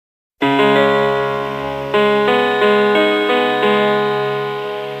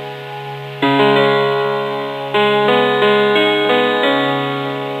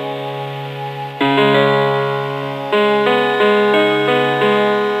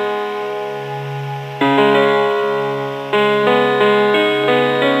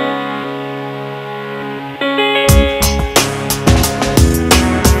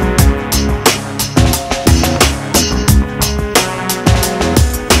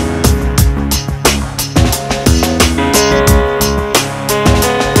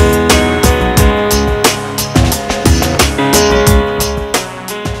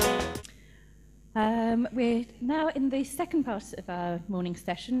second part of our morning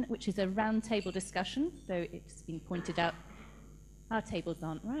session, which is a round-table discussion, though it's been pointed out our tables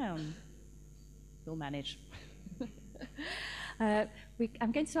aren't round. We'll manage.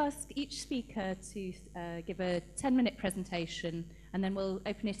 I'm going to ask each speaker to give a 10-minute presentation, and then we'll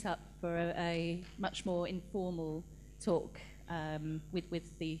open it up for a much more informal talk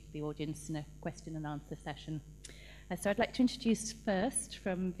with the audience in a question and answer session. So I'd like to introduce first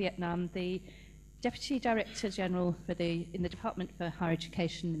from Vietnam the Deputy Director General in the Department for Higher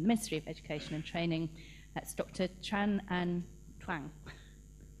Education in the Ministry of Education and Training. That's Dr. Tran Anh Tuan.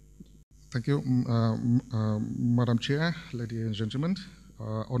 Thank you, Madam Chair, ladies and gentlemen.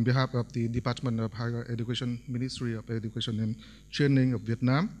 On behalf of the Department of Higher Education, Ministry of Education and Training of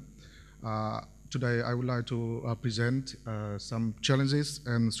Vietnam, today I would like to present some challenges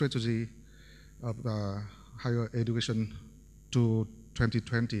and strategy of higher education to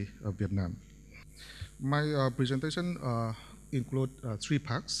 2020 of Vietnam. My presentation includes 3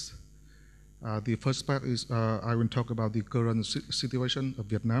 parts. The first part is I will talk about the current situation of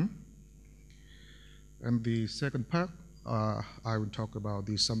Vietnam. And the second part, I will talk about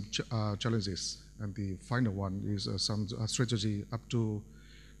some challenges. And the final one is some strategy up to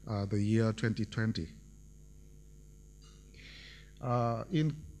the year 2020.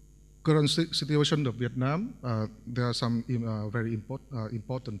 In current situation of Vietnam, there are some very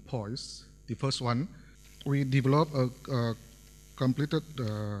important points. The first one, we developed a completed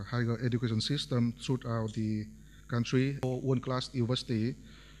higher education system throughout the country, world-class university,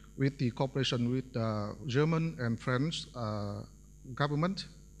 with the cooperation with German and French government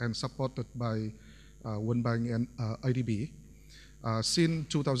and supported by World Bank and IDB. Since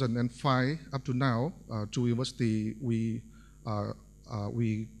 2005 up to now, to university we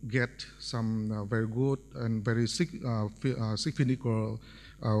get some very good and very significant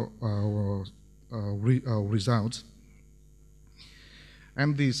results.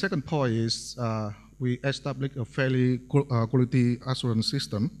 And the second point is we established a fairly quality assurance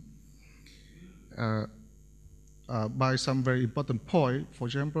system by some very important point. For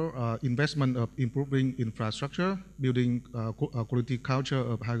example, investment of improving infrastructure, building quality culture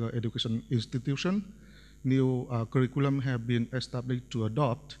of higher education institution. New curriculum have been established to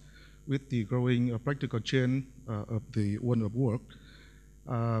adopt with the growing practical change of the world of work.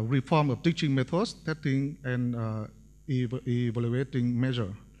 Reform of teaching methods, testing and evaluating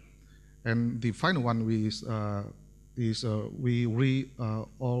measure. And the final one is we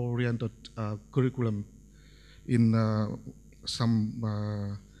reoriented curriculum in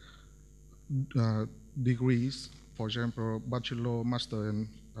some degrees, for example, bachelor, master, and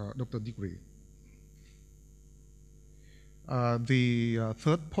doctor degree. The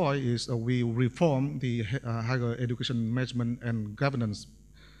third point is we reform the higher education management and governance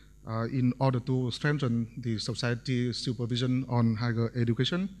in order to strengthen the society supervision on higher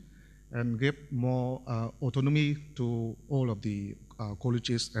education and give more autonomy to all of the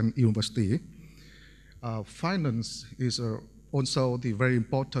colleges and university. Finance is also the very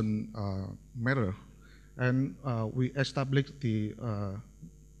important matter, and we established the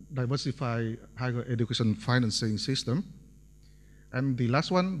diversified higher education financing system. And the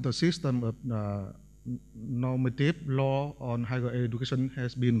last one, the system of normative law on higher education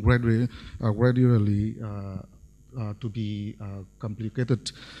has been gradually to be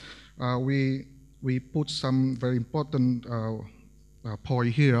complicated. We put some very important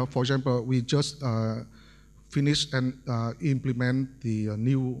point here. For example, we just finished and implement the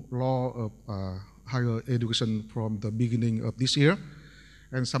new law of higher education from the beginning of this year.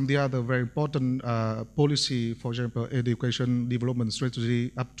 And some of the other very important policy, for example, education development strategy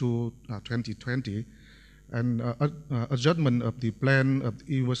up to 2020, and adjustment of the plan of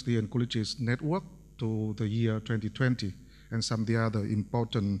the university and colleges network to the year 2020, and some of the other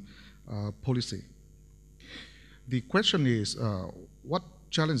important policy. The question is, what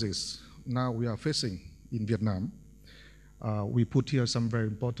challenges now we are facing in Vietnam? We put here some very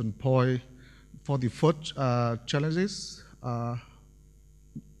important point. For the first challenges,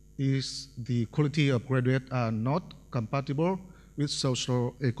 is the quality of graduates are not compatible with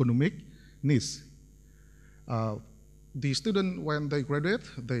socio-economic needs. The student, when they graduate,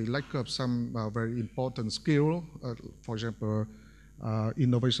 they lack of some very important skill, for example,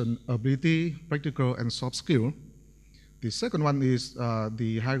 innovation ability, practical and soft skill. The second one is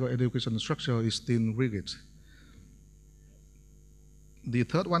the higher education structure is still rigid. The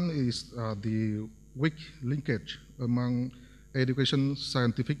third one is the weak linkage among education,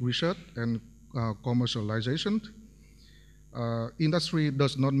 scientific research, and commercialization. Industry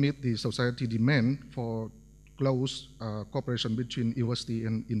does not meet the society demand for close cooperation between university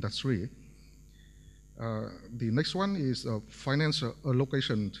and industry. The next one is a financial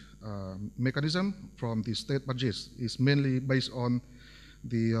allocation mechanism from the state budgets. It's mainly based on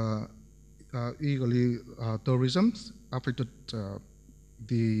the illegally tourism affected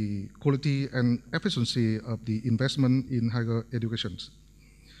the quality and efficiency of the investment in higher education.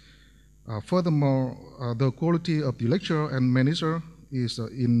 Furthermore, the quality of the lecturer and manager is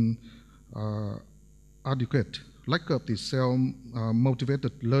inadequate. Lack of the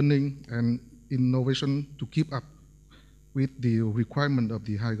self-motivated learning and innovation to keep up with the requirement of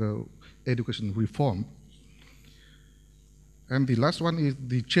the higher education reform. And the last one is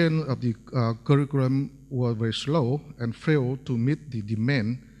the change of the curriculum was very slow and failed to meet the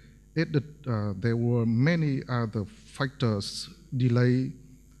demand. There were many other factors delaying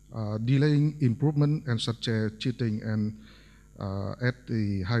improvement, and such as cheating and at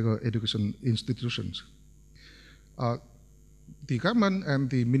the higher education institutions. The government and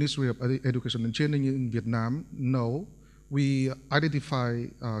the Ministry of Education and Training in Vietnam know we identify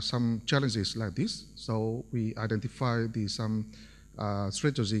some challenges like this, so we identify some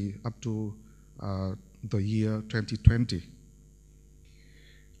strategy up to the year 2020.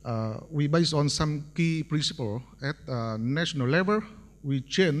 We based on some key principles at national level. We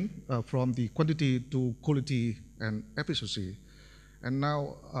change from the quantity to quality and efficiency, and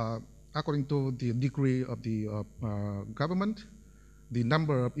now according to the decree of the government, the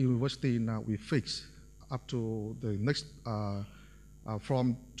number of universities now we fix up to the next,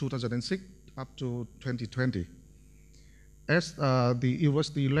 from 2006 up to 2020. As the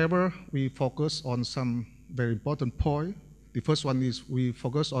university level, we focus on some very important points. The first one is we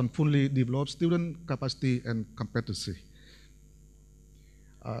focus on fully developed student capacity and competency.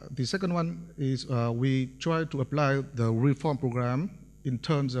 The second one is we try to apply the reform program in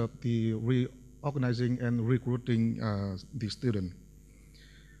terms of the reorganizing and recruiting the student.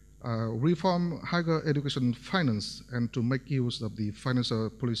 Reform higher education finance and to make use of the financial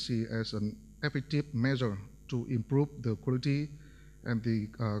policy as an effective measure to improve the quality and the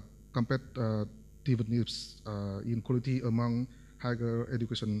competitiveness in quality among higher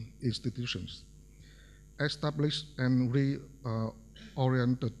education institutions. Establish and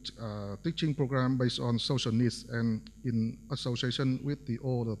reoriented teaching program based on social needs and in association with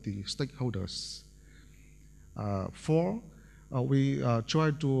all of the stakeholders. Four, we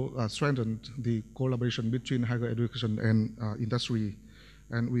try to strengthen the collaboration between higher education and industry,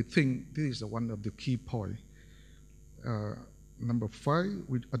 and we think this is one of the key points. Number five,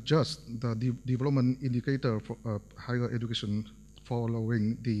 we adjust the development indicator for higher education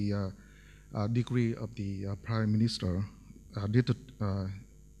following the decree of the Prime Minister dated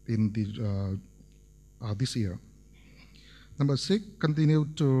in this year. Number six, continue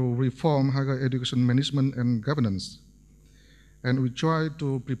to reform higher education management and governance. And we try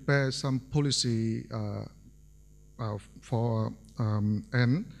to prepare some policy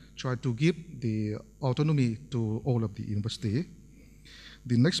and try to give the autonomy to all of the university.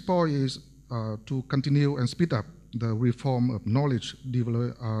 The next point is to continue and speed up the reform of knowledge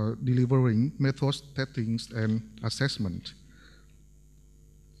delivering methods, testings, and assessment.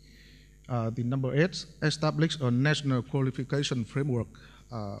 The number eight, establish a national qualification framework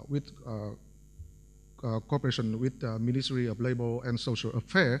with cooperation with the Ministry of Labor and Social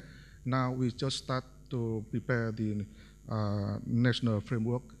Affairs. Now we just start to prepare the national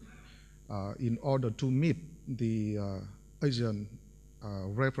framework in order to meet the Asian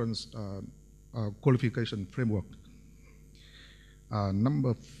reference qualification framework.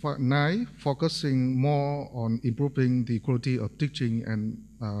 Number nine, focusing more on improving the quality of teaching and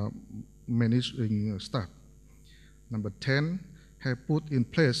managing staff. Number 10, have put in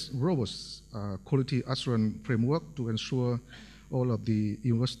place robust quality assurance framework to ensure all of the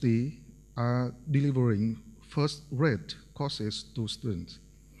universities are delivering first-rate courses to students.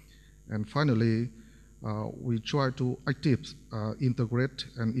 And finally, we try to actively integrate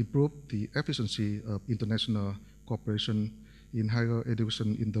and improve the efficiency of international cooperation in higher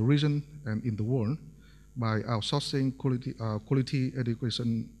education in the region and in the world by outsourcing quality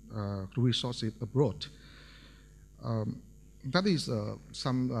education resources abroad. That is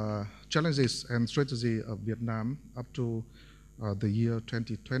some challenges and strategy of Vietnam up to the year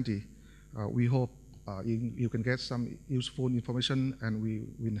 2020. We hope you can get some useful information and we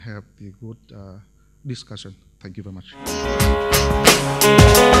will have the good discussion. Thank you very much.